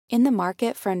In the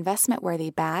market for investment-worthy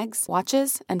bags,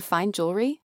 watches, and fine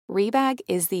jewelry, Rebag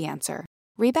is the answer.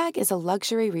 Rebag is a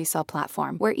luxury resale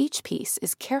platform where each piece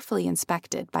is carefully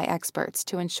inspected by experts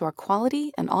to ensure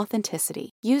quality and authenticity.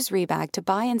 Use Rebag to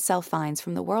buy and sell finds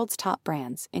from the world's top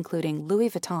brands, including Louis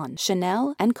Vuitton,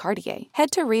 Chanel, and Cartier. Head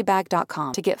to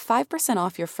Rebag.com to get 5%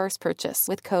 off your first purchase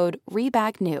with code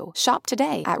REBAGNEW. Shop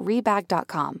today at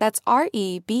Rebag.com. That's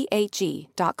REBAG.com.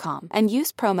 And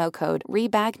use promo code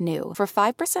REBAGNEW for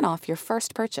 5% off your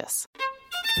first purchase.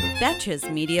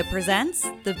 Betches Media presents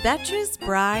the Betches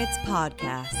Brides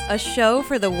Podcast, a show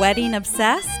for the wedding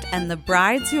obsessed and the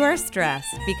brides who are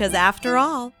stressed, because after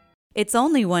all, it's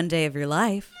only one day of your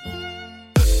life.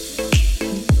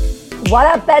 What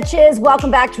up, Betches?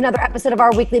 Welcome back to another episode of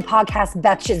our weekly podcast,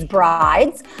 Betches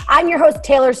Brides. I'm your host,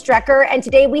 Taylor Strecker, and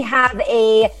today we have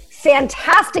a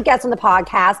fantastic guest on the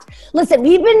podcast. Listen,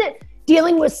 we've been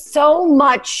dealing with so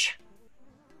much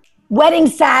wedding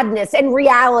sadness and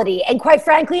reality. And quite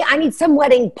frankly, I need some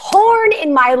wedding porn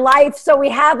in my life. So we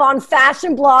have on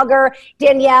fashion blogger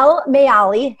Danielle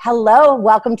Mayali. Hello,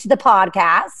 welcome to the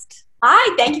podcast.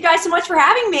 Hi, thank you guys so much for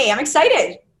having me. I'm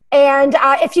excited. And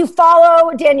if you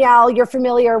follow Danielle, you're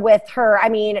familiar with her. I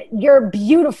mean, your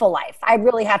beautiful life, I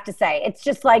really have to say. It's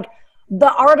just like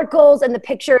the articles and the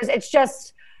pictures,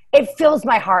 it fills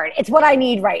my heart. It's what I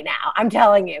need right now, I'm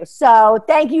telling you. So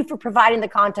thank you for providing the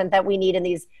content that we need in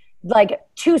these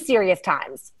too serious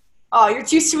times. Oh, you're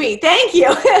too sweet. Thank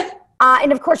you.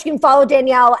 And of course, you can follow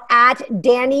Danielle at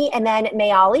Danny and then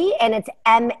Mayali, and it's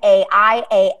M-A-I-A-L-E.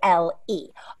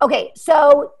 Okay,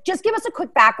 so just give us a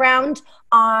quick background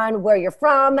on where you're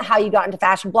from, how you got into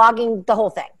fashion blogging, the whole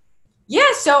thing.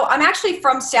 Yeah, so I'm actually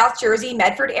from South Jersey,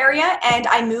 Medford area, and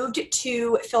I moved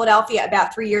to Philadelphia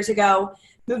about 3 years ago.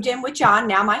 Moved in with John,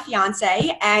 now my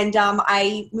fiance, and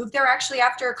I moved there actually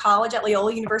after college at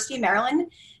Loyola University in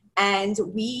Maryland. And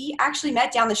we actually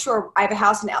met down the shore. I have a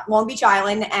house in Long Beach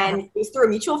Island, and it was through a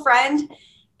mutual friend.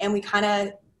 And we kind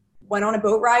of went on a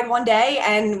boat ride one day,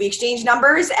 and we exchanged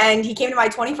numbers. And he came to my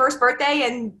 21st birthday,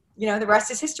 and the rest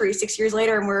is history. 6 years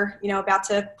later, and we're about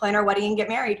to plan our wedding and get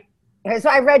married. Okay, so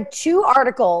I read two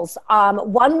articles.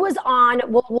 One was on.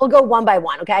 We'll go one by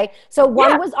one. Okay, so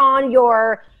one was on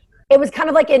your. It was kind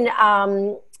of like in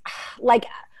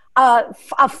a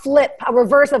flip, a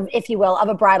reverse of, if you will, of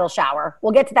a bridal shower.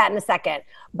 We'll get to that in a second.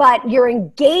 But your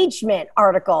engagement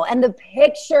article and the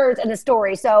pictures and the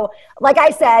story. So like I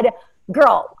said,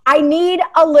 girl, I need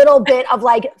a little bit of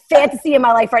fantasy in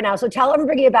my life right now. So tell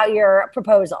everybody about your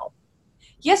proposal.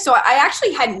 Yeah, so I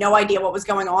actually had no idea what was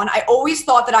going on. I always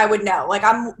thought that I would know.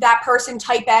 I'm that person,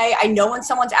 type A. I know when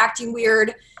someone's acting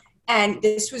weird. And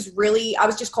this was really, I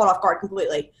was just caught off guard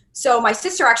completely. So my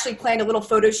sister actually planned a little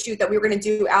photo shoot that we were going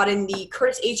to do out in the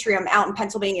Curtis Atrium out in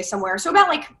Pennsylvania somewhere. So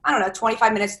about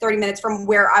 25 minutes, 30 minutes from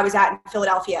where I was at in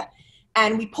Philadelphia.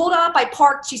 And we pulled up, I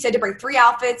parked, she said to bring 3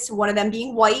 outfits, one of them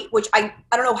being white, which I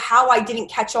don't know how I didn't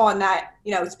catch on that,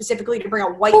 specifically to bring a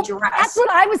white dress. That's what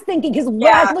I was thinking, because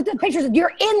when I looked at the pictures,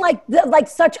 you're in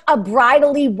such a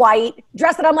bridally white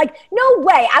dress that I'm like, no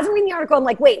way. As I'm reading the article, I'm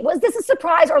like, wait, was this a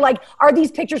surprise, or are these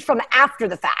pictures from after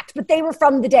the fact? But they were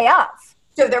from the day of.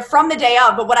 So they're from the day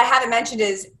of, but what I haven't mentioned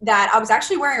is that I was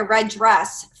actually wearing a red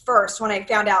dress first when I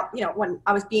found out, when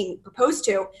I was being proposed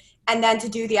to, and then to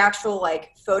do the actual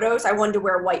photos, I wanted to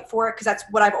wear white for it because that's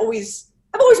what I've always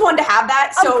wanted to have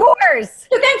that. So, of course.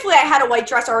 So thankfully I had a white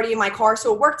dress already in my car,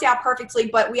 so it worked out perfectly,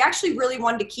 but we actually really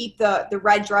wanted to keep the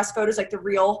red dress photos, the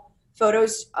real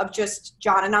photos of just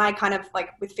John and I, kind of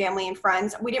with family and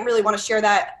friends. We didn't really want to share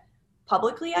that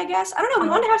publicly, I guess. I don't know. We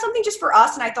wanted to have something just for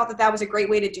us, and I thought that was a great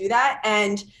way to do that.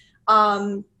 And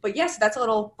but yes, that's a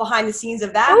little behind the scenes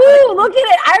of that. Ooh, look at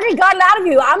it! I already got it out of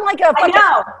you. I'm like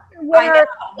a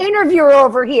interviewer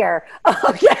over here.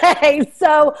 Okay,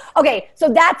 so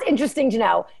that's interesting to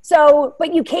know. So,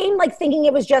 but you came thinking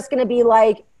it was just going to be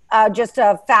just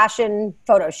a fashion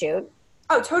photo shoot.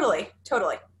 Oh, totally.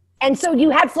 And so you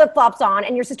had flip-flops on,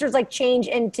 and your sister's change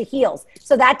into heels.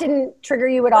 So that didn't trigger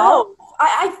you at all? Oh,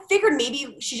 I figured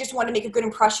maybe she just wanted to make a good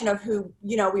impression of who,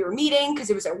 we were meeting,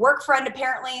 because it was a work friend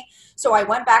apparently. So I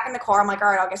went back in the car. I'm like, all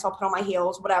right, I guess I'll put on my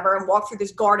heels, whatever, and walk through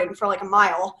this garden for a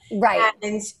mile. Right.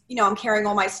 And, I'm carrying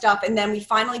all my stuff. And then we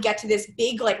finally get to this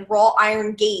big, wrought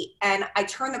iron gate. And I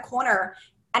turn the corner.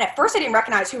 And at first I didn't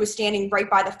recognize who was standing right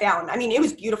by the fountain. I mean, it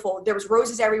was beautiful. There was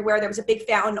roses everywhere. There was a big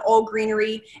fountain, all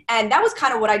greenery. And that was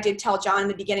kind of what I did tell John in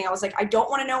the beginning. I was like, I don't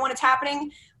want to know when it's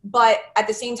happening. But at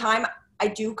the same time, I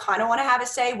do kind of want to have a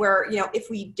say where, if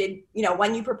we did,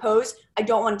 when you propose, I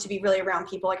don't want it to be really around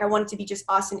people. I want it to be just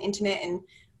us and intimate, and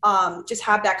just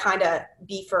have that kind of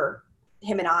be for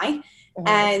him and I. Mm-hmm.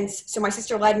 And so my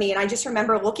sister led me, and I just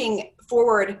remember looking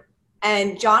forward,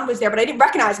 and John was there, but I didn't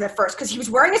recognize him at first because he was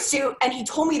wearing a suit, and he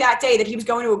told me that day that he was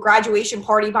going to a graduation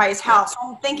party by his house. So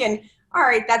I'm thinking, all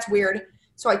right, that's weird.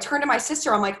 So I turned to my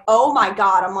sister. I'm like, oh my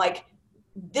God. I'm like,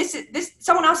 this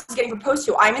someone else is getting proposed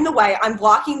to. I'm in the way. I'm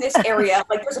blocking this area.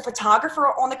 Like, there's a photographer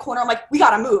on the corner. I'm like, we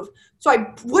got to move. So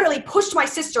I literally pushed my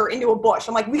sister into a bush.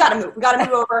 I'm like, we got to move. We got to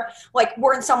move over. Like,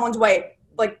 we're in someone's way,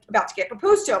 like about to get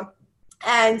proposed to.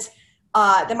 And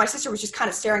then my sister was just kind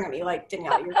of staring at me like,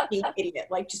 Danielle, you're being an idiot.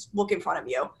 Like, just look in front of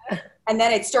you. And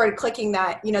then it started clicking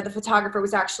that, the photographer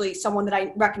was actually someone that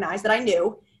I recognized, that I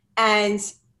knew. And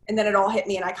then it all hit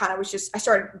me, and I kind of I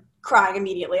started crying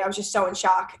immediately. I was just so in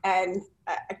shock, and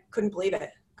I couldn't believe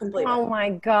it. Oh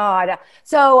my God.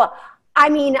 So, I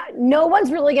mean, no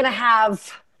one's really going to have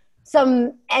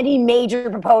any major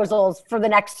proposals for the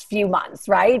next few months,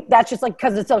 right? That's just like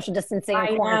because of social distancing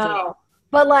and quarantine.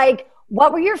 But like,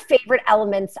 what were your favorite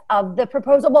elements of the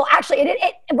proposal? Well, actually,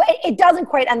 it doesn't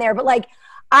quite end there, but like,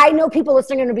 I know people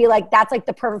listening are going to be like, that's like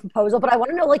the perfect proposal, but I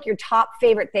want to know like your top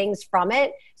favorite things from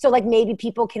it. So like maybe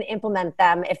people can implement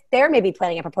them if they're maybe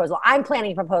planning a proposal. I'm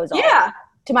planning a proposal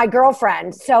to my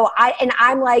girlfriend. So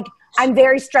I'm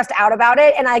very stressed out about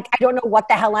it. And I don't know what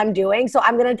the hell I'm doing. So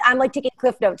I'm like taking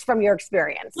cliff notes from your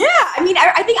experience. Yeah. I mean,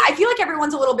 I feel like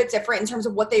everyone's a little bit different in terms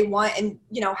of what they want and,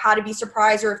 how to be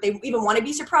surprised, or if they even want to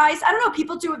be surprised. I don't know.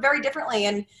 People do it very differently.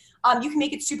 And you can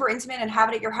make it super intimate and have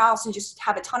it at your house and just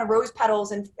have a ton of rose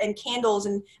petals and candles.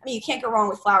 And I mean, you can't go wrong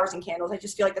with flowers and candles. I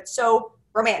just feel like that's so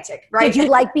romantic, right? Did you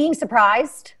like being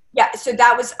surprised? Yeah. So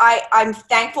that was, I'm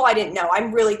thankful I didn't know.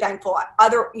 I'm really thankful.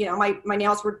 My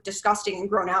nails were disgusting and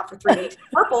grown out for 3 days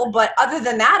purple. But other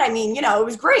than that, I mean, it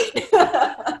was great.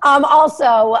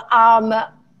 Also,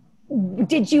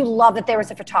 did you love that there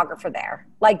was a photographer there?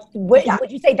 Like,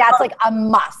 would you say that's like a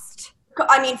must?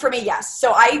 I mean, for me, yes.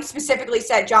 So I specifically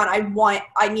said, John,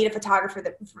 I need a photographer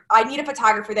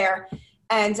there.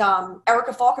 And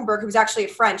Erica Falkenberg, who's actually a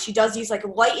friend, she does these like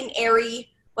light and airy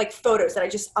like photos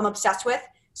that I'm obsessed with.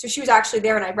 So she was actually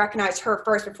there, and I recognized her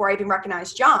first before I even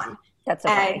recognized John. That's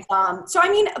okay. And so, I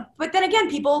mean, but then again,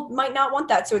 people might not want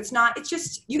that. So it's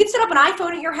just, you can set up an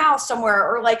iPhone at your house somewhere,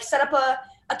 or like set up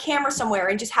a camera somewhere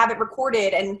and just have it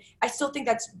recorded. And I still think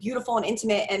that's beautiful and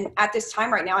intimate. And at this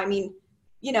time right now, I mean,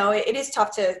 it is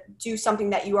tough to do something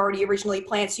that you already originally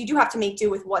planned. So you do have to make do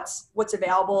with what's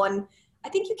available. And I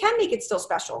think you can make it still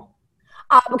special.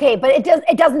 Okay, but it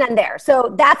doesn't end there.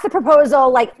 So that's the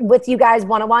proposal, like with you guys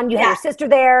one-on-one. You had your sister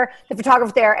there, the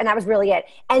photographer there, and that was really it.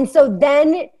 And so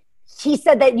then he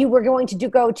said that you were going to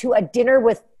go to a dinner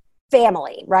with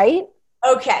family, right?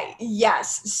 Okay,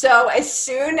 yes. So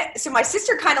my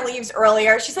sister kind of leaves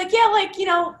earlier. She's like, yeah, like,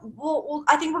 we'll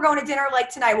I think we're going to dinner like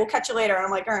tonight. We'll catch you later. And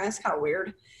I'm like, all right, that's kind of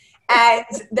weird. And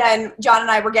then John and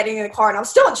I were getting in the car, and I was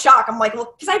still in shock. I'm like,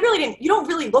 well, because you don't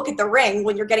really look at the ring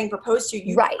when you're getting proposed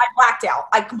to. Right. I blacked out.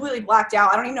 I completely blacked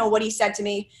out. I don't even know what he said to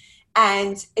me.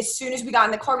 And as soon as we got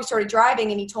in the car, we started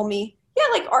driving, and he told me, yeah,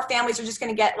 like our families are just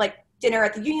going to get like dinner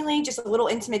at the Union League, just a little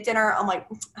intimate dinner. I'm like,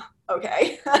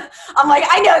 okay. I'm like,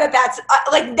 I know that's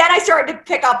like, then I started to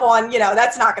pick up on,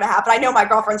 that's not going to happen. I know my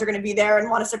girlfriends are going to be there and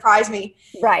want to surprise me.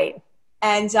 Right.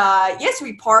 And yes,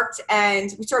 we parked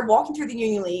and we started walking through the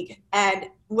Union League, and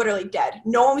literally dead.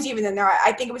 No one was even in there.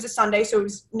 I think it was a Sunday, so it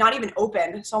was not even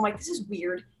open. So I'm like, this is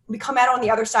weird. We come out on the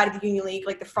other side of the Union League,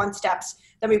 like the front steps.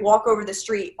 Then we walk over the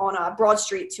street on Broad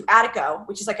Street to Attico,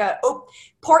 which is like a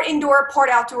part indoor, part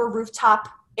outdoor rooftop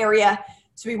area.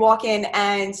 So we walk in,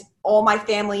 and all my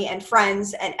family and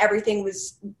friends and everything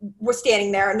was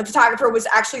standing there. And the photographer was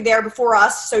actually there before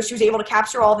us, so she was able to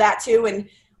capture all of that too. And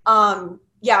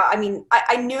yeah, I mean,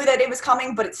 I knew that it was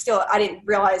coming, but I didn't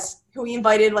realize who he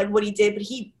invited, like what he did. But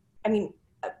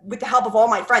with the help of all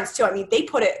my friends too, I mean, they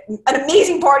put an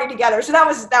amazing party together. So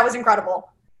that was incredible.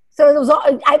 So it was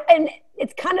and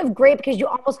it's kind of great because you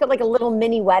almost got like a little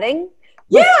mini wedding.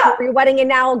 Yeah. For your wedding. And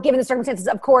now, given the circumstances,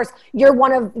 of course, you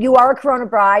are a Corona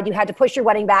bride. You had to push your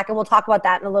wedding back, and we'll talk about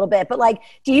that in a little bit. But like,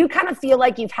 do you kind of feel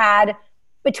like you've had,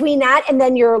 between that and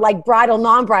then your like bridal,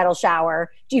 non-bridal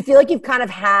shower, do you feel like you've kind of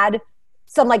had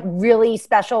some like really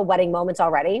special wedding moments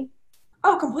already?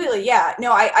 Oh, completely. Yeah.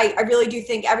 No, I really do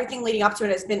think everything leading up to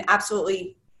it has been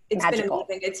absolutely, it's magical.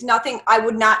 Been amazing. It's nothing, I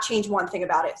would not change one thing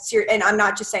about it. And I'm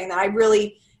not just saying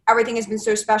that. Everything has been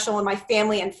so special, and my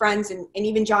family and friends and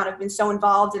even John have been so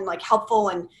involved and like helpful,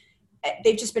 and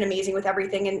they've just been amazing with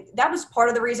everything. And that was part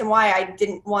of the reason why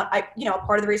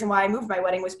part of the reason why I moved my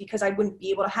wedding was because I wouldn't be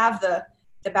able to have the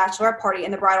bachelorette party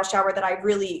and the bridal shower that I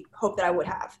really hoped that I would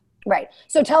have. Right.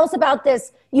 So tell us about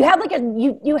this. You had like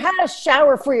you had a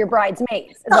shower for your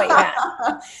bridesmaids is what you had.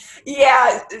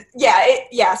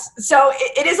 Yes. So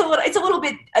it's a little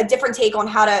bit a different take on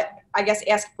how to, I guess,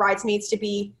 ask bridesmaids to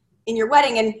be in your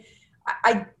wedding. And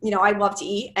I love to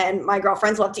eat and my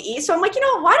girlfriends love to eat. So I'm like,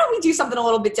 why don't we do something a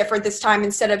little bit different this time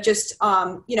instead of just,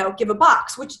 give a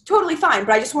box, which totally fine.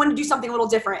 But I just wanted to do something a little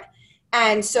different.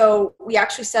 And so we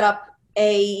actually set up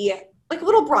a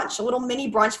little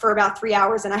mini brunch for about 3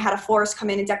 hours. And I had a florist come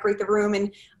in and decorate the room.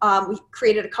 And we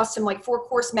created a custom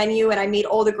 4-course menu. And I made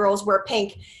all the girls wear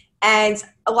pink. And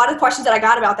a lot of the questions that I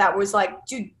got about that was like,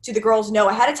 do the girls know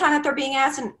ahead of time that they're being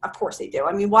asked? And of course they do.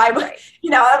 I mean, why would,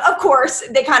 of course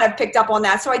they kind of picked up on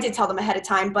that. So I did tell them ahead of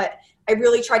time, but I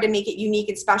really tried to make it unique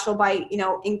and special by,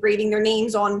 engraving their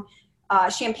names on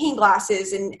champagne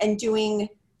glasses and doing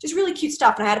just really cute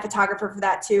stuff. And I had a photographer for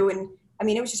that too. And I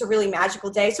mean, it was just a really magical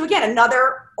day. So again,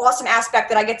 another awesome aspect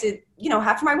that I get to,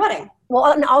 have for my wedding.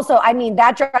 Well, and also, I mean,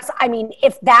 that dress,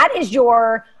 if that is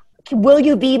your, will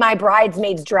you be my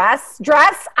bridesmaid's dress?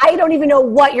 I don't even know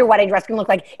what your wedding dress can look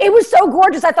like. It was so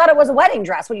gorgeous. I thought it was a wedding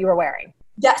dress, what you were wearing.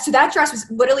 Yeah, so that dress was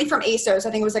literally from ASOS.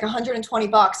 I think it was like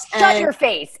 $120. Shut your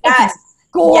face. Yes. It's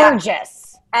gorgeous.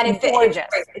 Yes. And it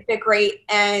fit great.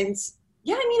 And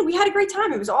yeah, I mean, we had a great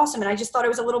time. It was awesome. And I just thought it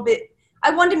was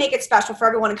I wanted to make it special for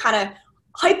everyone and kind of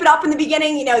hype it up in the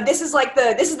beginning. This is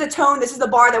the tone, this is the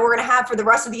bar that we're going to have for the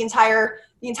rest of the entire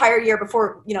year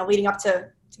before, leading up to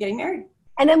getting married.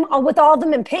 And then with all of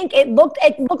them in pink, it looked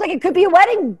like it could be a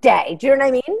wedding day. Do you know what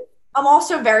I mean? I'm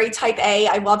also very type A.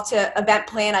 I love to event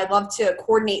plan. I love to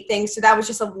coordinate things. So that was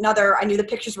just I knew the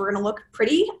pictures were going to look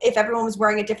pretty if everyone was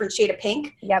wearing a different shade of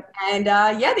pink. Yep. And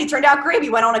they turned out great. We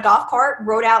went on a golf cart,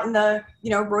 rode out in the,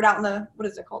 what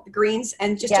is it called? The greens,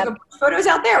 and just took photos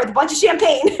out there with a bunch of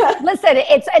champagne. Listen,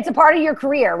 it's a part of your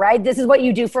career, right? This is what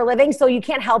you do for a living. So you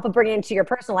can't help but bring it into your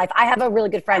personal life. I have a really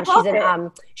good friend.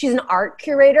 She's an art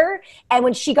curator. And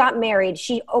when she got married,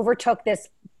 she overtook this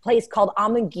place called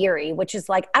Amangiri, which is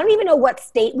I don't even know what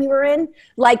state we were in.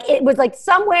 It was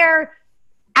somewhere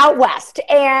out west.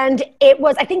 And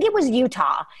I think it was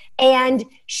Utah. And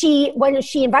when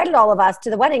she invited all of us to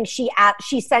the wedding, she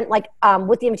sent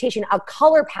with the invitation, a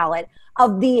color palette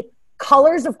of the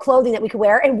colors of clothing that we could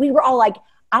wear. And we were all like,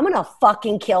 I'm going to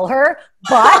fucking kill her.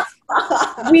 But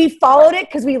we followed it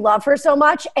because we love her so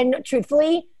much. And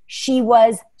truthfully, she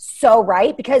was so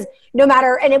right, because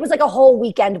and it was a whole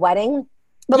weekend wedding.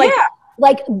 But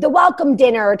the welcome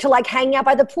dinner to hanging out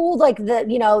by the pool,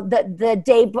 the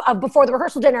day before the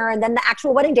rehearsal dinner, and then the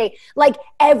actual wedding day,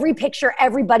 every picture,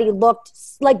 everybody looked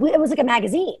like it was like a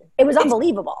magazine. It was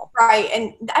unbelievable. Right.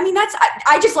 And I mean,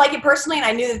 I just like it personally. And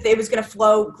I knew that it was going to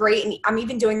flow great. And I'm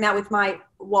even doing that with I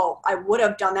would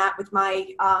have done that with my,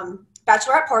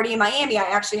 bachelorette party in Miami. I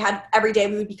actually had every day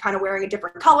we would be kind of wearing a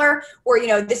different color, or,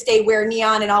 this day wear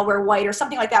neon and I'll wear white or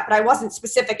something like that. But I wasn't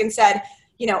specific and said,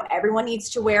 everyone needs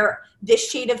to wear this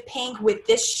shade of pink with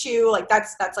this shoe.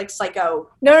 That's psycho.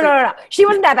 No. She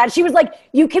wasn't that bad. She was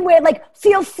you can wear,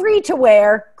 feel free to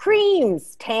wear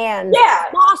creams, tans,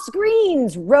 moss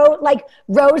greens,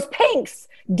 rose pinks,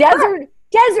 desert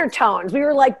tones. We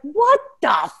were like, what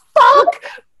the fuck?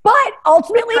 But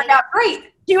ultimately, it turned out great.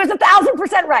 She was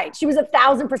 1,000% right. She was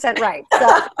 1,000% right.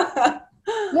 So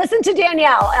listen to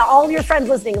Danielle. All of your friends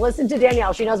listening, listen to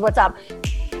Danielle. She knows what's up.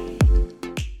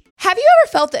 Have you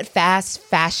ever felt that fast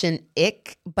fashion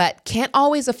ick, but can't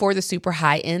always afford the super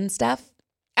high-end stuff?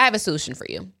 I have a solution for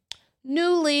you.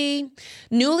 Nuuly.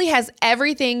 Nuuly has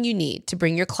everything you need to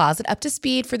bring your closet up to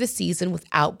speed for the season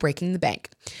without breaking the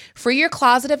bank. Free your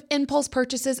closet of impulse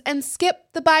purchases and skip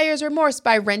the buyer's remorse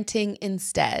by renting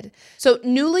instead. So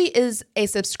Nuuly is a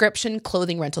subscription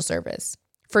clothing rental service.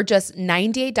 For just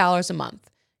 $98 a month,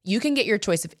 you can get your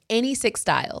choice of any 6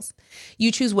 styles.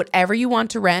 You choose whatever you want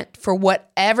to rent for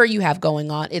whatever you have going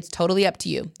on. It's totally up to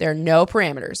you. There are no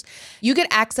parameters. You get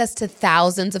access to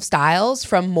thousands of styles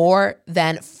from more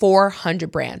than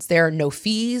 400 brands. There are no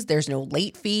fees. There's no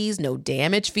late fees, no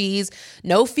damage fees,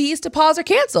 no fees to pause or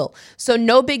cancel. So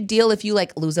no big deal if you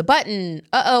lose a button.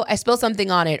 I spilled something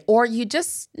on it, or you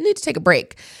just need to take a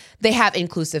break. They have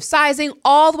inclusive sizing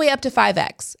all the way up to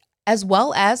 5X, as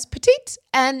well as petite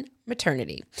and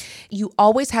maternity. You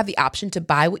always have the option to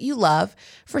buy what you love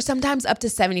for sometimes up to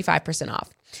 75%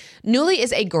 off. Nuuly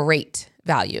is a great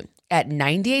value at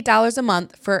 $98 a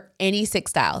month for any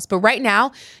 6 styles. But right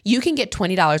now, you can get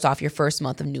 $20 off your first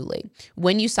month of Nuuly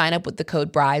when you sign up with the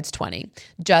code BRIDES20.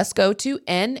 Just go to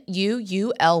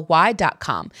NUULY.com.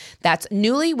 That's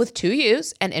Nuuly with 2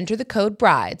 U's and enter the code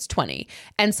BRIDES20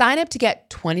 and sign up to get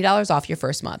 $20 off your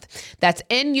first month. That's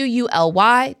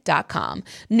NUULY.com.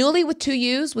 Nuuly with 2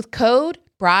 U's with code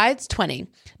Brides 20,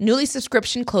 Nuuly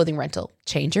subscription clothing rental.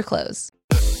 Change your clothes.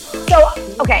 So,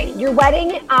 okay, your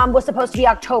wedding was supposed to be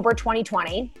October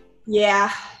 2020.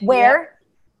 Yeah. Where?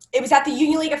 Yeah. It was at the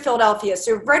Union League of Philadelphia.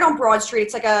 So right on Broad Street.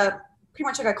 It's like pretty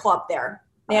much like a club there.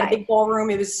 They had a big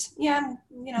ballroom. It was,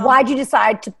 Why'd you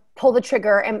decide to pull the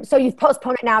trigger? And so you've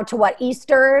postponed it now to what,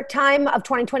 Easter time of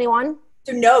 2021?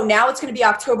 So no, now it's going to be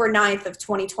October 9th of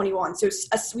 2021. So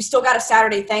we still got a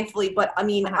Saturday, thankfully. But I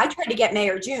mean, I tried to get May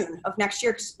or June of next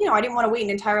year because, I didn't want to wait an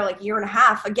entire year and a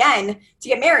half again to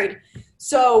get married.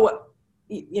 So,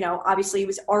 obviously it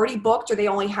was already booked, or they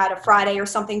only had a Friday or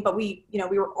something, but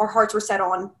our hearts were set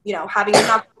on, having it in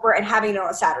October and having it on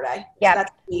a Saturday. Yeah. So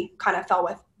that's what we kind of fell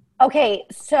with. Okay.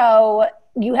 So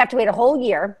you have to wait a whole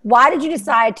year. Why did you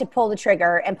decide to pull the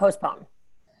trigger and postpone?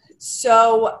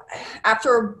 So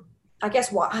after, I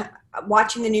guess,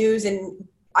 watching the news, and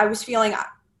I was feeling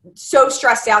so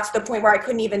stressed out to the point where I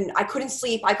couldn't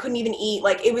sleep. I couldn't even eat.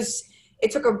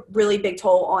 It took a really big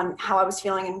toll on how I was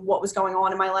feeling and what was going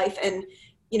on in my life. And,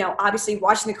 obviously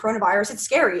watching the coronavirus, it's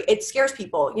scary. It scares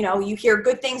people. You hear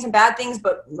good things and bad things,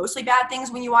 but mostly bad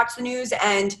things when you watch the news,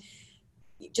 and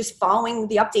just following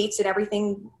the updates and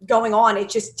everything going on, it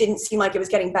just didn't seem like it was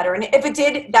getting better. And if it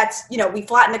did, that's, we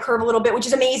flattened the curve a little bit, which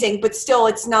is amazing, but still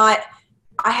it's not.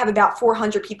 I have about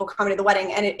 400 people coming to the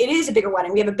wedding, and it is a bigger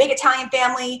wedding. We have a big Italian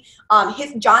family.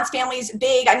 John's family is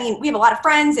big. I mean, we have a lot of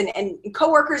friends and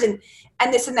coworkers and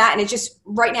this and that. And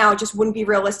right now, it just wouldn't be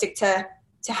realistic to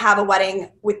have a wedding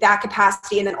with that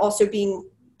capacity, and then also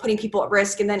putting people at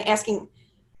risk, and then asking,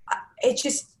 it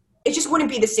just wouldn't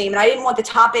be the same. And I didn't want the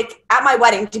topic at my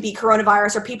wedding to be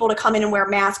coronavirus, or people to come in and wear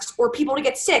masks, or people to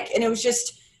get sick. And it was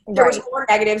just, there was more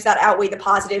negatives that outweigh the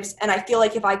positives. And I feel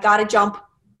like if I got to jump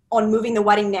on moving the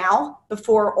wedding now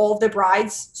before all of the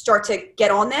brides start to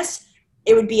get on this,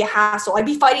 it would be a hassle. I'd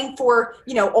be fighting for,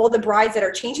 all the brides that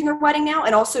are changing their wedding now,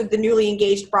 and also the newly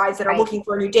engaged brides that are looking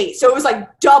for a new date. So it was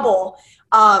like double,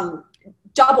 trying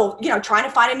to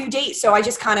find a new date. So I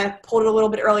just kind of pulled it a little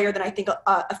bit earlier than I think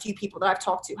a few people that I've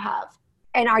talked to have.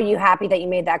 And are you happy that you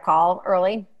made that call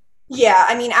early? Yeah.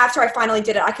 I mean, after I finally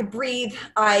did it, I could breathe.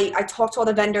 I talked to all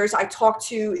the vendors. I talked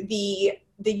to the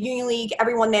Union League,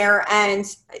 everyone there. And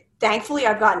thankfully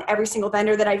I've gotten every single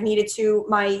vendor that I've needed to.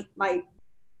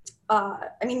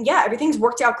 Everything's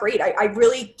worked out great. I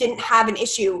really didn't have an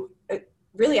issue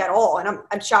really at all. And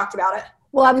I'm shocked about it.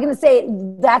 Well, I was going to say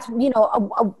that's,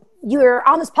 you're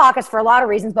on this podcast for a lot of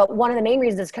reasons, but one of the main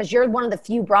reasons is because you're one of the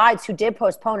few brides who did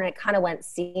postpone, and it kind of went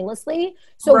seamlessly.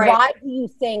 So why do you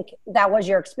think that was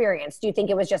your experience? Do you think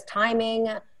it was just timing?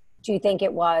 Do you think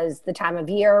it was the time of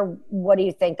year? What do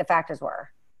you think the factors were?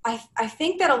 I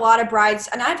think that a lot of brides,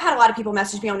 and I've had a lot of people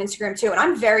message me on Instagram too,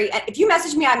 and if you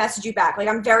message me, I message you back.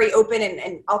 I'm very open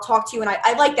and I'll talk to you. And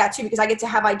I like that too, because I get to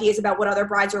have ideas about what other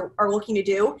brides are looking to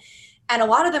do. And a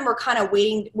lot of them are kind of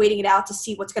waiting it out to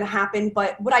see what's going to happen.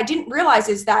 But what I didn't realize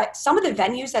is that some of the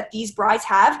venues that these brides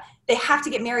have, they have to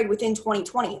get married within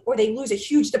 2020, or they lose a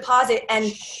huge deposit. And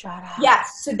shut up.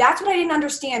 Yes. So that's what I didn't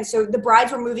understand. So the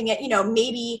brides were moving it,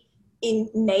 maybe in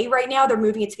May right now, they're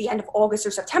moving it to the end of August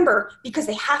or September because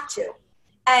they have to.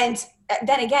 And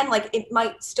then again, it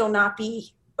might still not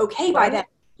be okay by then.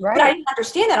 Right. But I didn't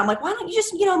understand that. I'm like, why don't you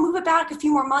just, move it back a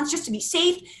few more months just to be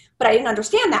safe? But I didn't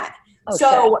understand that. Oh,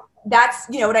 so shit. That's,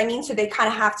 what I mean? So they kind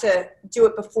of have to do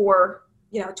it before,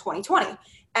 2020.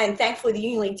 And thankfully the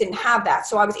Union League didn't have that.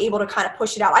 So I was able to kind of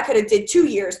push it out. I could have did 2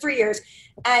 years, 3 years.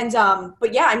 And,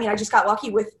 but yeah, I just got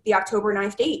lucky with the October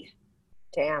 9th date.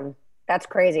 Damn. That's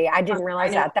crazy. I didn't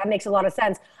realize that. That makes a lot of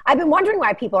sense. I've been wondering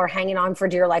why people are hanging on for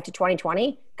dear life to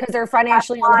 2020, because they're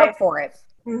financially on the hook for it.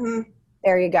 Mm-hmm.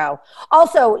 There you go.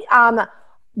 Also,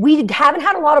 we haven't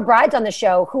had a lot of brides on the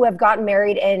show who have gotten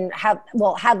married and had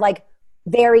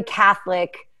very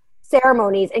Catholic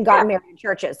ceremonies and gotten married in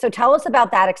churches. So tell us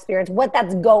about that experience, what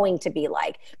that's going to be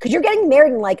like, because you're getting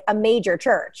married in a major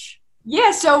church.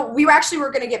 Yeah, so we were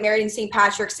going to get married in St.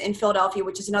 Patrick's in Philadelphia,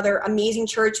 which is another amazing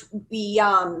church.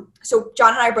 So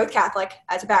John and I are both Catholic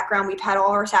as a background. We've had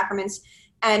all our sacraments,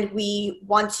 and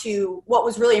what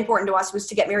was really important to us was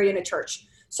to get married in a church.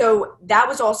 So that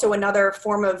was also another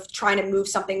form of trying to move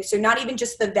something. So not even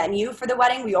just the venue for the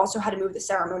wedding, we also had to move the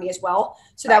ceremony as well.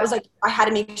 So that was I had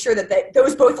to make sure that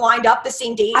those both lined up the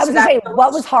same date. I was going to say,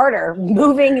 what was harder,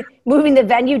 moving the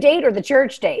venue date or the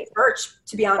church date? Church,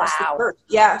 to be honest. Wow. Church.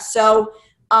 Yeah. So,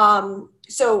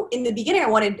 so in the beginning, I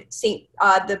wanted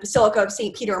the Basilica of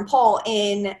St. Peter and Paul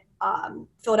in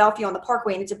Philadelphia on the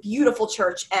Parkway, and it's a beautiful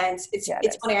church. And it's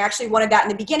funny. I actually wanted that in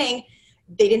the beginning.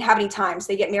 They didn't have any times.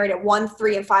 They get married at 1,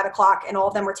 3, and 5 o'clock, and all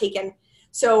of them were taken.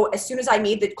 So as soon as I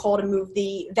made the call to move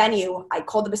the venue, I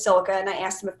called the Basilica and I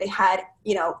asked them if they had,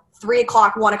 3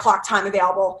 o'clock, 1 o'clock time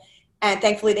available. And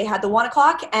thankfully they had the 1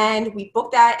 o'clock, and we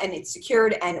booked that, and it's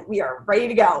secured, and we are ready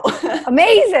to go.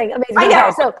 Amazing. I know.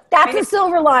 Okay, so that's the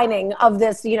silver lining of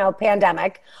this,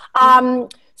 pandemic.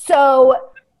 So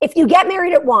if you get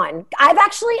married at 1,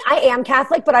 I am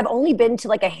Catholic, but I've only been to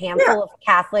like a handful of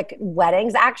Catholic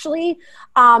weddings actually.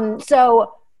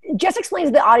 So just explain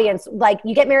to the audience, like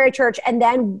you get married at church, and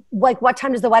then like what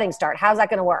time does the wedding start? How's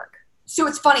that going to work? So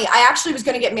it's funny. I actually was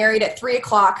going to get married at 3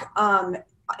 o'clock,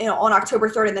 on October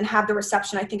 3rd, and then have the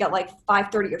reception, I think at like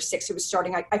 5:30 or 6 it was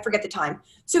starting. I forget the time.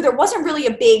 So there wasn't really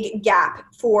a big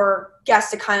gap for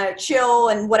guests to kind of chill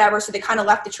and whatever. So they kind of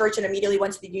left the church and immediately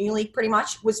went to the Union League, pretty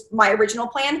much was my original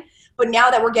plan. But now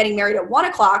that we're getting married at 1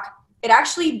 o'clock, it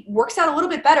actually works out a little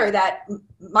bit better that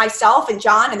myself and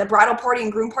John and the bridal party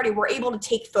and groom party were able to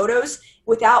take photos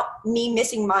without me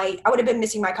I would have been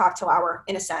missing my cocktail hour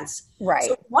in a sense. Right.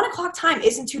 So 1 o'clock time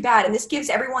isn't too bad. And this gives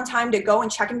everyone time to go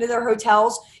and check into their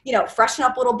hotels, freshen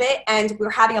up a little bit. And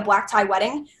we're having a black tie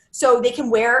wedding. So they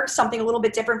can wear something a little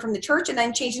bit different from the church and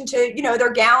then change into,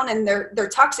 their gown and their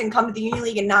tux and come to the Union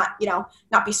League and not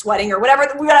be sweating or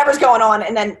whatever's going on.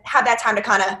 And then have that time to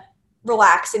kind of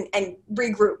relax and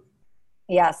regroup.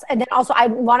 Yes. And then also I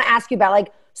want to ask you about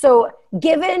so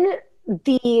given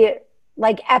the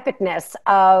epicness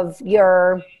of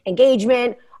your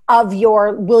engagement, of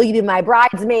your will you be my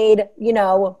bridesmaid,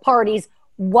 parties,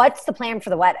 what's the plan for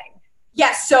the wedding?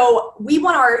 Yes. So we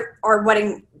want our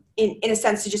wedding in a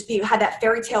sense to just had that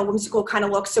fairy tale whimsical kind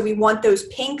of look. So we want those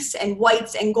pinks and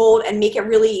whites and gold and make it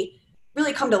really,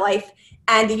 really come to life.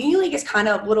 And the Union League is kind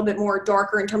of a little bit more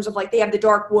darker in terms of they have the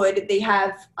dark wood. They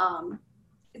have,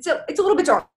 it's a little bit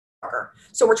darker.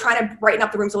 So we're trying to brighten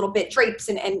up the rooms a little bit, drapes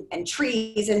and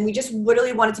trees. And we just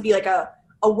literally want it to be like a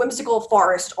whimsical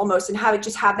forest almost, and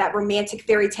have that romantic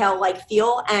fairy tale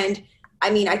feel. And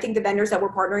I think the vendors that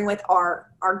we're partnering with are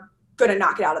going to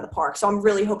knock it out of the park. So I'm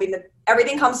really hoping that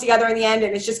everything comes together in the end,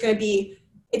 and it's going to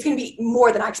be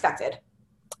more than I expected.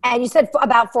 And you said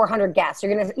about 400 guests.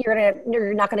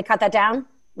 You're not going to cut that down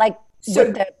with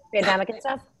the pandemic and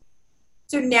stuff?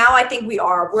 So now I think we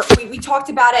are. We talked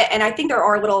about it, and I think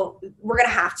we're going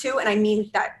to have to.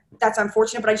 And that's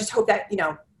unfortunate, but I just hope that,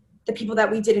 the people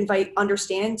that we did invite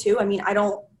understand too.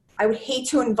 I would hate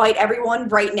to invite everyone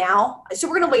right now. So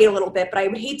we're going to wait a little bit, but I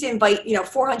would hate to invite,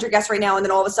 400 guests right now and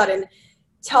then all of a sudden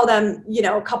tell them,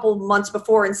 a couple months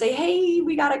before and say, hey,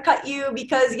 we got to cut you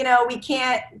because, we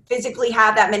can't physically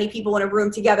have that many people in a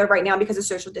room together right now because of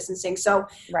social distancing. So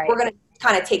We're going to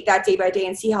kind of take that day by day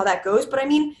and see how that goes. But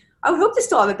I would hope to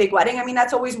still have a big wedding.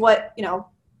 That's always what,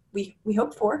 we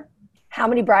hope for. How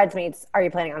many bridesmaids are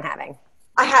you planning on having?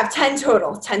 I have 10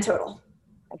 total.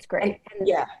 That's great.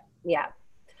 Yeah.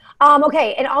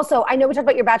 Okay. And also, I know we talked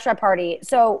about your bachelorette party.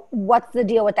 So what's the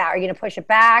deal with that? Are you going to push it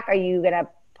back? Are you going to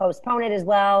postpone it as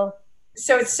well?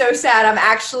 So it's so sad. I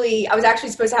was actually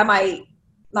supposed to have my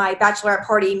bachelorette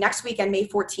party next weekend, May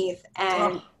 14th.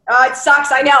 And it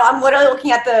sucks. I know. I'm literally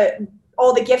looking at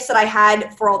all the gifts that I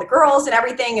had for all the girls and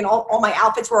everything, and all my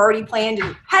outfits were already planned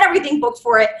and had everything booked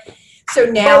for it. So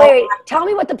now wait, tell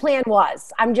me what the plan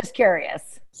was. I'm just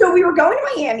curious. So we were going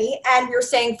to Miami, and we were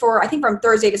staying I think from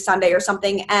Thursday to Sunday or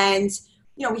something. And,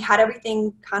 we had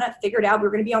everything kind of figured out. We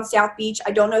were going to be on South Beach.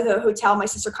 I don't know the hotel. My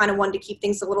sister kind of wanted to keep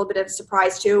things a little bit of a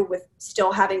surprise too, with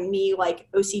still having me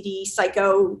OCD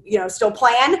psycho, still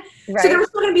plan. Right. So there was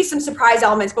still going to be some surprise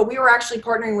elements, but we were actually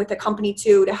partnering with a company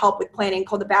too to help with planning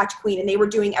called the Batch Queen. And they were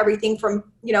doing everything from,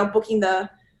 booking the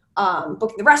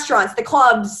restaurants, the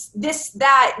clubs, this,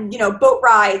 that, boat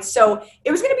rides. So it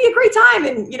was going to be a great time.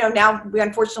 And, now we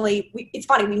unfortunately, it's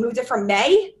funny, we moved it from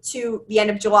May to the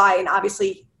end of July. And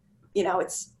obviously,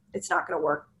 it's not going to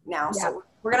work now. Yeah. So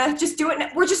we're going to just do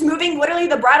it. We're just moving literally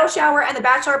the bridal shower and the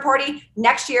bachelor party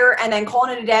next year and then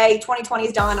calling it a day. 2020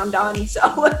 is done. I'm done. So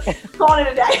calling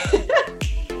it a day.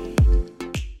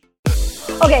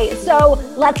 Okay, so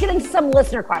let's get into some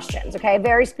listener questions, okay?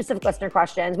 Very specific listener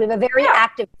questions. We have a very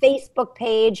active Facebook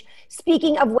page.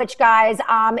 Speaking of which, guys,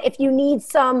 if you need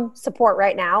some support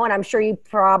right now, and I'm sure you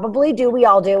probably do, we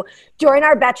all do, join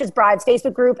our Betches Brides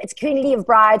Facebook group. It's a community of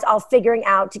brides all figuring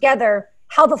out together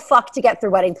how the fuck to get through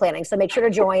wedding planning. So make sure to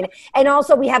join. And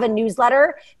also we have a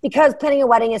newsletter because planning a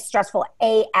wedding is stressful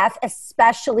AF,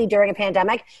 especially during a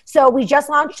pandemic. So we just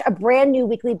launched a brand new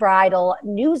weekly bridal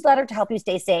newsletter to help you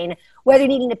stay sane, whether you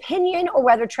need an opinion or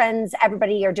whether trends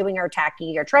everybody are doing are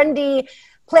tacky or trendy.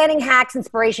 planning hacks,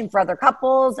 inspiration for other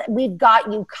couples. We've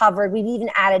got you covered. We've even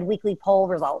added weekly poll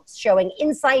results showing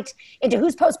insight into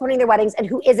who's postponing their weddings and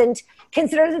who isn't.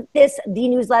 Consider this the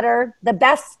newsletter, the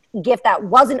best gift that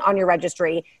wasn't on your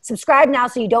registry. Subscribe now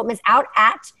so you don't miss out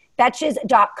at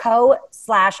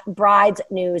betches.co/brides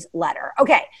newsletter.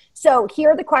 Okay, so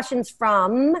here are the questions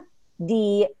from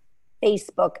the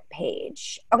Facebook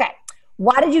page. Okay,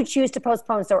 why did you choose to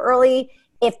postpone so early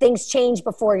if things change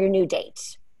before your new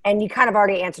date? And you kind of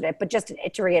already answered it, but just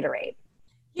to reiterate.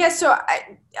 Yeah, so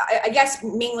I guess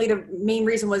mainly the main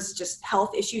reason was just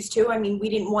health issues too. I mean, we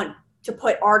didn't want to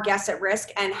put our guests at risk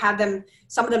and have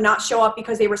some of them not show up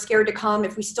because they were scared to come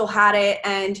if we still had it,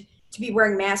 and to be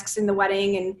wearing masks in the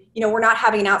wedding. And, we're not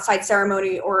having an outside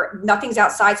ceremony or nothing's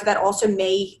outside. So that also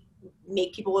may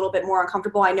make people a little bit more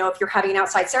uncomfortable. I know if you're having an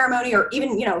outside ceremony or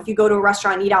even, if you go to a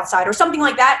restaurant and eat outside or something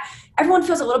like that, everyone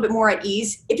feels a little bit more at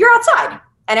ease if you're outside.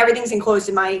 And everything's enclosed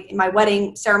in my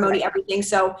wedding ceremony, everything.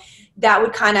 So that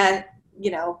would kind of,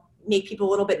 make people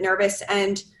a little bit nervous.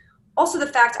 And also the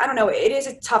fact, I don't know, it is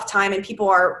a tough time and people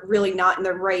are really not in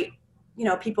the right,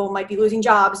 people might be losing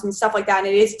jobs and stuff like that. And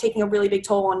it is taking a really big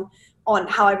toll on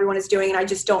how everyone is doing. And I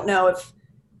just don't know it's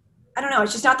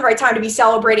just not the right time to be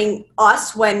celebrating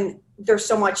us when there's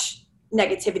so much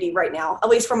negativity right now, at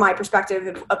least from my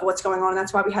perspective of what's going on. And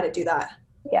that's why we had to do that.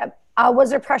 Yeah.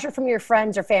 Was there pressure from your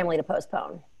friends or family to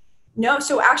postpone? No.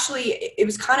 So actually it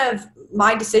was kind of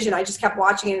my decision. I just kept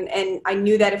watching and I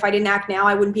knew that if I didn't act now,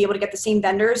 I wouldn't be able to get the same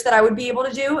vendors that I would be able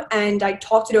to do. And I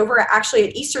talked it over actually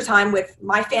at Easter time with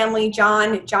my family,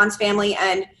 John's family.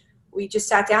 And we just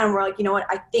sat down and we're like, you know what,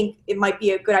 I think it might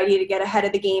be a good idea to get ahead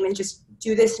of the game and just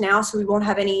do this now so we won't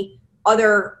have any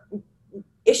other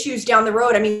issues down the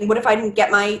road. I mean, what if I didn't get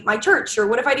my church, or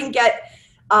what if I didn't get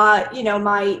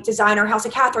my designer House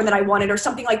of Catherine that I wanted, or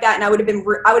something like that. And I would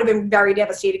have been very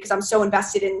devastated because I'm so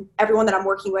invested in everyone that I'm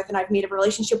working with, and I've made a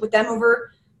relationship with them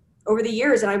over the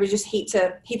years, and I would just hate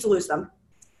to lose them.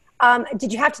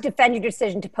 Did you have to defend your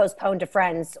decision to postpone to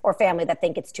friends or family that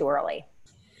think it's too early?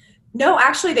 No,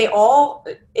 actually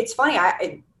it's funny.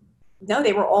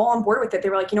 They were all on board with it. They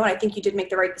were like, you know what, I think you did make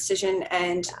the right decision,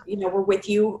 and we're with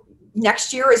you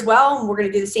next year as well, and we're going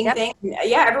to do the same thing.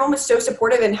 Yeah, everyone was so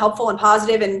supportive and helpful and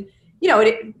positive, and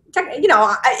it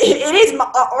is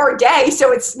our day,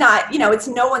 so it's not it's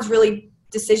no one's really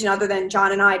decision other than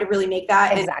John and I to really make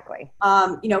that. Exactly.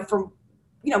 And, we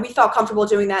felt comfortable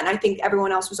doing that, and I think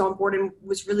everyone else was on board and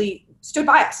was really stood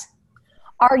by us.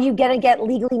 Are you going to get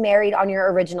legally married on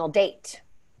your original date?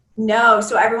 No.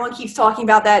 So everyone keeps talking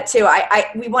about that too.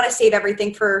 We want to save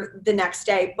everything for the next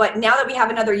day. But now that we have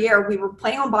another year, we were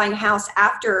planning on buying a house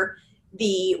after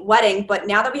the wedding. But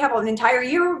now that we have an entire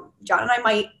year, John and I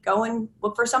might go and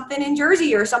look for something in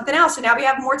Jersey or something else. So now we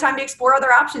have more time to explore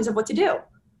other options of what to do.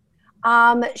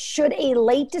 Should a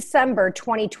late December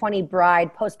 2020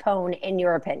 bride postpone, in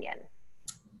your opinion?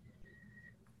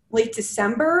 Late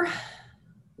December?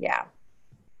 Yeah.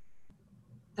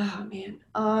 Oh, man.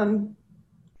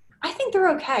 I think they're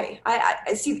okay.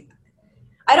 I see.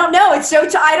 I don't know. It's so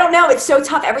I don't know. It's so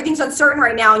tough. Everything's uncertain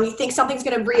right now, and you think something's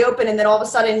going to reopen, and then all of a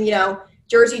sudden,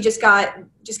 Jersey just got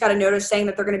a notice saying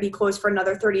that they're going to be closed for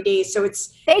another 30 days. So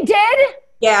they did.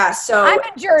 Yeah. So I'm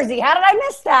in Jersey. How did I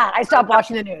miss that? I stopped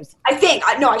watching the news. I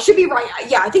should be right.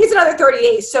 Yeah, I think it's another 30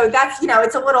 days. So that's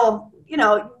it's a little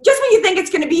just when you think it's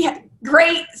going to be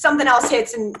great, something else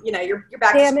hits, and you're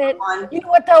back. Damn it. You know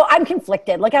what though? I'm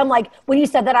conflicted. I'm like, when you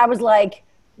said that, I was like,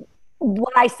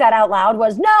 what I said out loud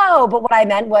was no, but what I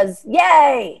meant was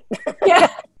yay. Yeah.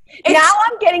 Now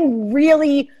I'm getting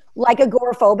really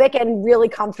agoraphobic and really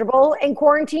comfortable in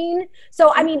quarantine.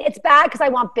 So, I mean, it's bad because I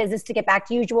want business to get back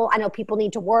to usual. I know people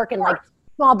need to work and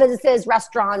small businesses,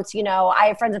 restaurants, I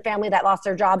have friends and family that lost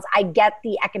their jobs. I get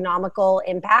the economical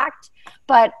impact,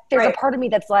 but there's a part of me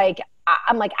that's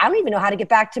I'm like, I don't even know how to get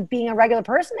back to being a regular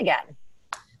person again.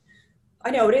 I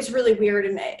know, it is really weird.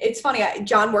 And it's funny.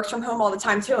 John works from home all the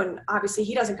time too. And obviously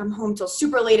he doesn't come home till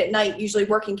super late at night, usually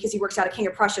working because he works out of King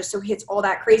of Prussia. So he hits all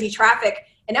that crazy traffic.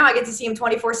 And now I get to see him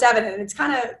 24/7. And it's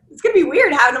going to be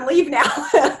weird having him leave now.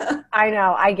 I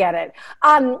know. I get it.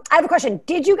 I have a question.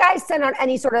 Did you guys send out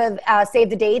any sort of save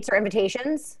the dates or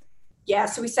invitations? Yeah.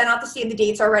 So we sent out the save the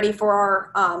dates already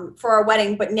for our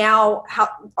wedding, but now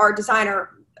our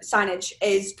designer signage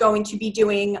is going to be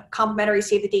doing complimentary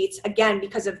save the dates again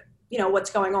because of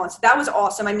what's going on. So that was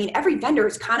awesome. I mean, every vendor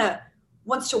is kind of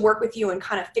wants to work with you and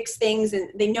kind of fix things, and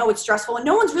they know it's stressful, and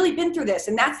no one's really been through this.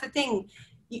 And that's the thing.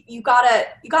 You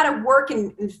gotta work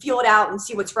and feel it out and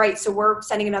see what's right. So we're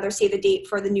sending another save the date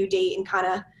for the new date and kind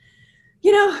of,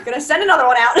 gonna send another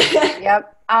one out.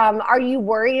 Yep. Are you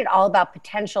worried at all about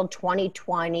potential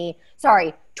 2020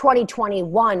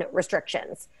 2021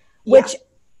 restrictions, which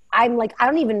I'm like, I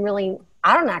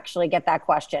don't actually get that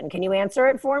question. Can you answer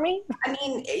it for me? I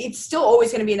mean, it's still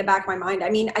always going to be in the back of my mind. I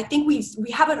mean, I think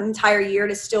we have an entire year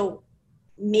to still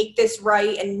make this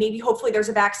right. And maybe hopefully there's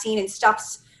a vaccine and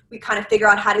stuffs. We kind of figure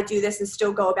out how to do this and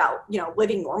still go about,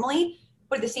 living normally.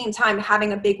 But at the same time,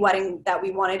 having a big wedding that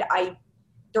we wanted,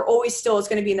 there always still is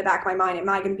going to be in the back of my mind. Am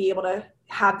I going to be able to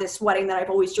have this wedding that I've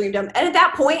always dreamed of? And at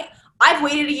that point, I've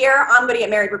waited a year. I'm going to get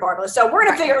married regardless. So we're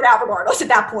going to figure it out regardless at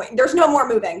that point. There's no more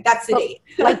moving. That's the date.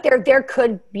 Like there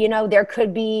could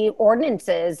be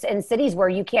ordinances in cities where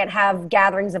you can't have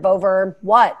gatherings of over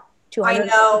 200 people. I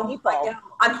know.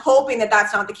 I'm hoping that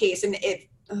that's not the case. And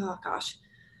oh gosh,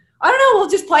 I don't know. We'll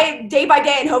just play it day by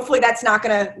day, and hopefully that's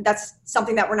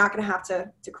something that we're not going to have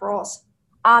to cross.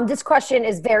 This question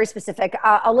is very specific.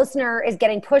 A listener is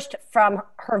getting pushed from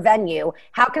her venue.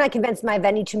 How can I convince my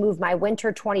venue to move my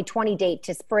winter 2020 date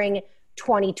to spring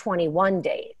 2021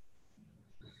 date?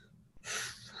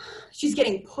 She's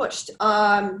getting pushed.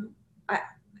 I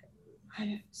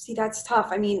see, that's tough.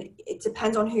 I mean, it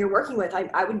depends on who you're working with.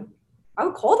 I would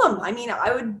call them. I mean,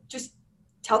 I would just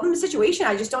tell them the situation.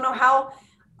 I just don't know how.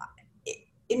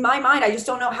 In my mind, I just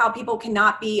don't know how people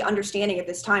cannot be understanding at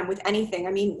this time with anything.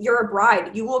 I mean, you're a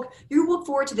bride. You look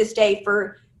forward to this day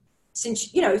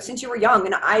since you were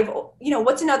young. And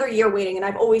what's another year waiting? And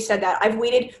I've always said that. I've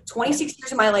waited 26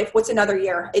 years of my life. What's another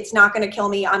year? It's not going to kill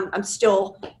me. I'm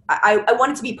still, I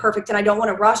want it to be perfect, and I don't want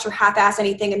to rush or half-ass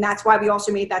anything. And that's why we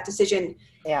also made that decision.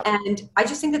 Yeah. And I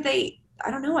just think that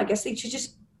I don't know, I guess they should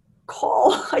just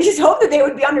call. I just hope that they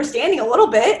would be understanding a little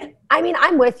bit. I mean,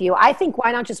 I'm with you. I think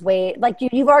why not just wait? Like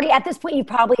you've already, at this point, you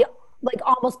probably like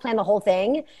almost planned the whole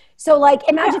thing. So like,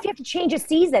 imagine if you have to change a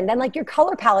season, then like your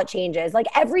color palette changes. Like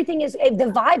everything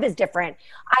the vibe is different.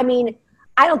 I mean,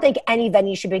 I don't think any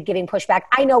venue should be giving pushback.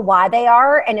 I know why they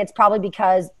are. And it's probably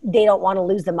because they don't want to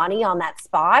lose the money on that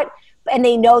spot. And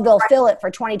they know they'll fill it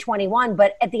for 2021.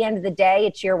 But at the end of the day,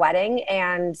 it's your wedding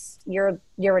and you're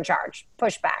in charge.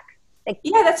 Pushback.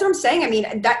 Yeah, that's what I'm saying. I mean,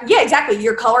 exactly.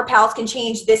 Your color palettes can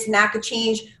change, this and that could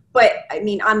change. But I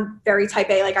mean, I'm very type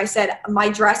A. Like I said, my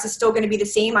dress is still going to be the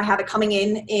same. I have it coming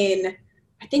in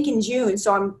I think in June.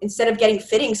 So instead of getting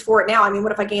fittings for it now, I mean,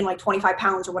 what if I gain like 25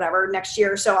 pounds or whatever next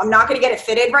year? So I'm not going to get it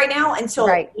fitted right now until,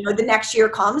 the next year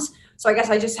comes. So I guess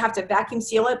I just have to vacuum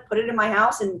seal it, put it in my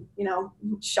house and,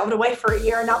 shove it away for a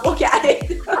year and not look at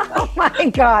it. Oh my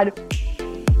God.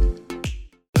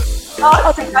 Oh,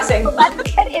 that's depressing. Let's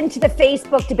get into the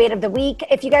Facebook debate of the week.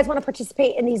 If you guys want to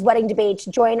participate in these wedding debates,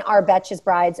 join our Betches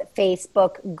Brides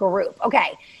Facebook group.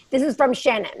 Okay, this is from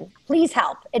Shannon. Please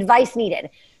help. Advice needed.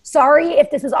 Sorry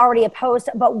if this was already a post,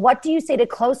 but what do you say to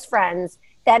close friends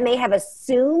that may have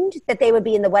assumed that they would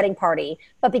be in the wedding party,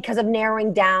 but because of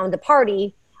narrowing down the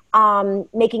party,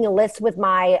 making a list with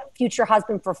my future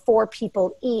husband for 4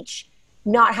 people each,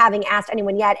 not having asked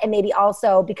anyone yet, and maybe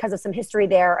also because of some history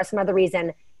there or some other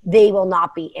reason, they will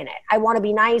not be in it. I want to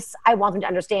be nice. I want them to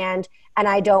understand. And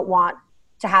I don't want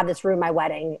to have this ruin my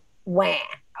wedding. Wah.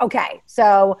 Okay.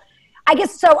 So I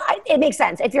guess, it makes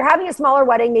sense. If you're having a smaller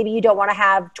wedding, maybe you don't want to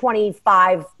have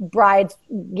 25 bridesmaids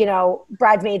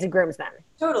and groomsmen.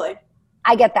 Totally.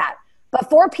 I get that. But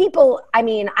 4 people, I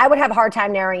mean, I would have a hard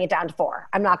time narrowing it down to 4.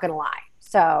 I'm not going to lie.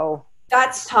 So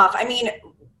that's tough. I mean,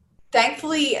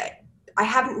 thankfully, I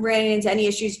haven't ran into any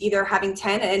issues either having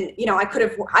 10 and, I could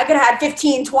have had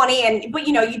 15, 20 but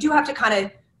you do have to kind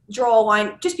of draw a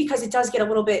line just because it does get a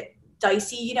little bit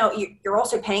dicey. You're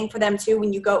also paying for them too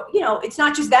when you go, it's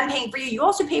not just them paying for you. You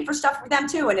also pay for stuff for them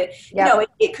too. And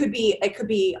it could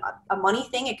be a money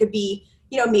thing. It could be,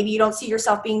 maybe you don't see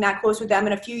yourself being that close with them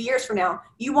in a few years from now.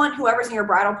 You want whoever's in your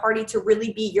bridal party to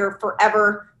really be your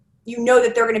forever. You know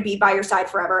that they're going to be by your side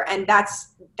forever. And that's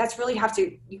really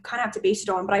you kind of have to base it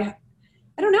on, but I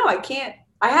don't know.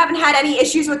 I haven't had any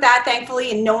issues with that,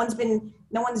 thankfully, and no one's been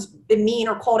mean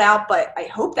or called out, but I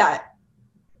hope that,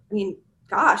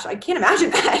 gosh, I can't imagine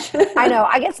that. I know.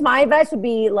 I guess my advice would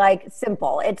be like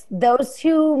simple. It's those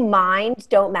who mind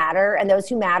don't matter and those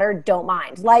who matter don't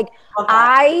mind. Like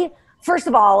first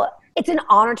of all, it's an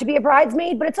honor to be a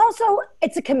bridesmaid, but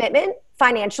it's a commitment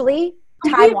financially,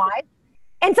 time-wise,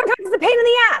 and sometimes it's a pain in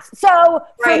the ass. So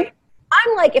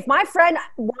I'm like, if my friend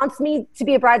wants me to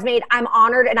be a bridesmaid, I'm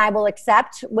honored and I will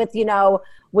accept with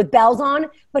bells on.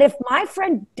 But if my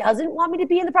friend doesn't want me to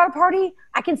be in the bridal party,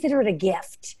 I consider it a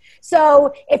gift.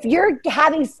 So if you're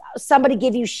having somebody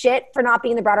give you shit for not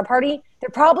being in the bridal party, they're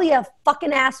probably a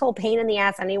fucking asshole pain in the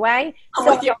ass anyway.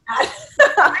 Like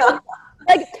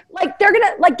they're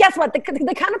gonna guess what? The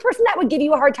kind of person that would give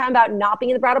you a hard time about not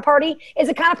being in the bridal party is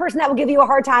the kind of person that will give you a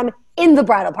hard time in the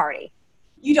bridal party.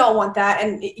 You don't want that.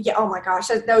 And yeah, oh my gosh,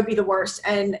 that would be the worst.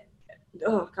 And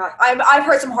oh God, I've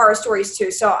heard some horror stories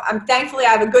too. So thankfully I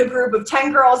have a good group of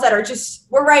 10 girls that are just,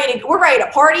 we're ready to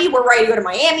party. We're ready to go to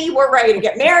Miami. We're ready to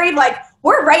get married. Like,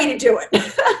 we're ready to do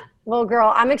it. Well,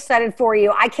 girl, I'm excited for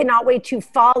you. I cannot wait to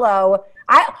follow.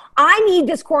 I need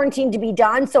this quarantine to be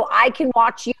done so I can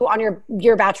watch you on your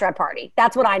bachelorette party.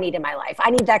 That's what I need in my life.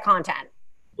 I need that content.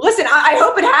 Listen, I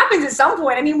hope it happens at some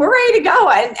point. I mean, we're ready to go.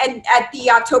 And at the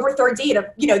October 3rd date of,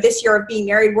 this year of being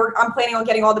married, I'm planning on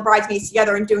getting all the bridesmaids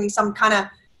together and doing some kind of,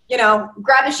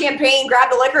 grab the champagne,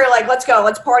 grab the liquor, like, let's go,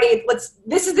 let's party.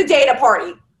 This is the day to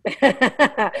party.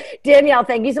 Danielle,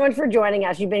 thank you so much for joining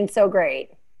us. You've been so great.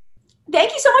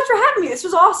 Thank you so much for having me. This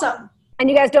was awesome. And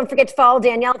you guys don't forget to follow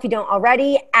Danielle if you don't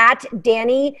already at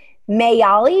Danny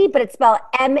Mayale, but it's spelled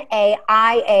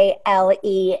Maiale.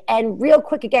 And real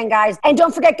quick again, guys, and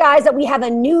don't forget, guys, that we have a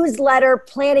newsletter.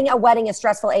 Planning a wedding is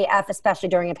stressful AF, especially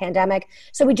during a pandemic.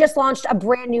 So we just launched a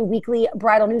brand new weekly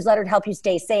bridal newsletter to help you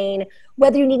stay sane.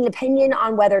 Whether you need an opinion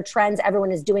on whether trends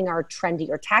everyone is doing are trendy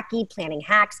or tacky, planning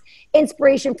hacks,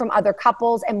 inspiration from other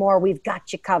couples, and more, we've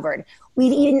got you covered.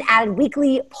 We've even added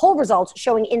weekly poll results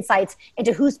showing insights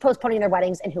into who's postponing their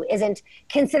weddings and who isn't.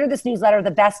 Consider this newsletter the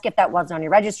best gift that wasn't on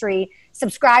your registry.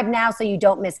 Subscribe now so you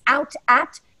don't miss out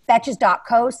at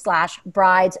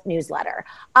betches.co/brides newsletter.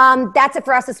 That's it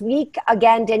for us this week.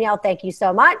 Again, Danielle, thank you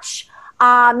so much.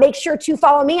 Make sure to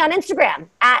follow me on Instagram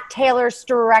at Taylor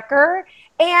Strecker.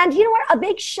 And you know what? A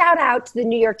big shout out to the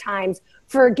New York Times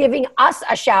for giving us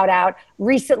a shout out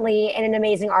recently in an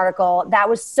amazing article. That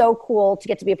was so cool to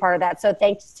get to be a part of that. So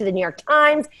thanks to the New York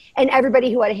Times and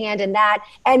everybody who had a hand in that.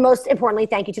 And most importantly,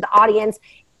 thank you to the audience.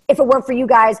 If it weren't for you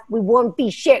guys, we wouldn't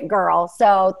be shit, girl.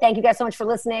 So thank you guys so much for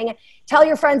listening. Tell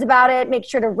your friends about it. Make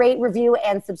sure to rate, review,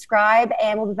 and subscribe.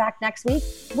 And we'll be back next week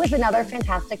with another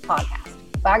fantastic podcast.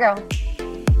 Bye, girl.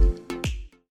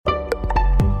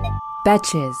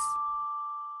 Betches.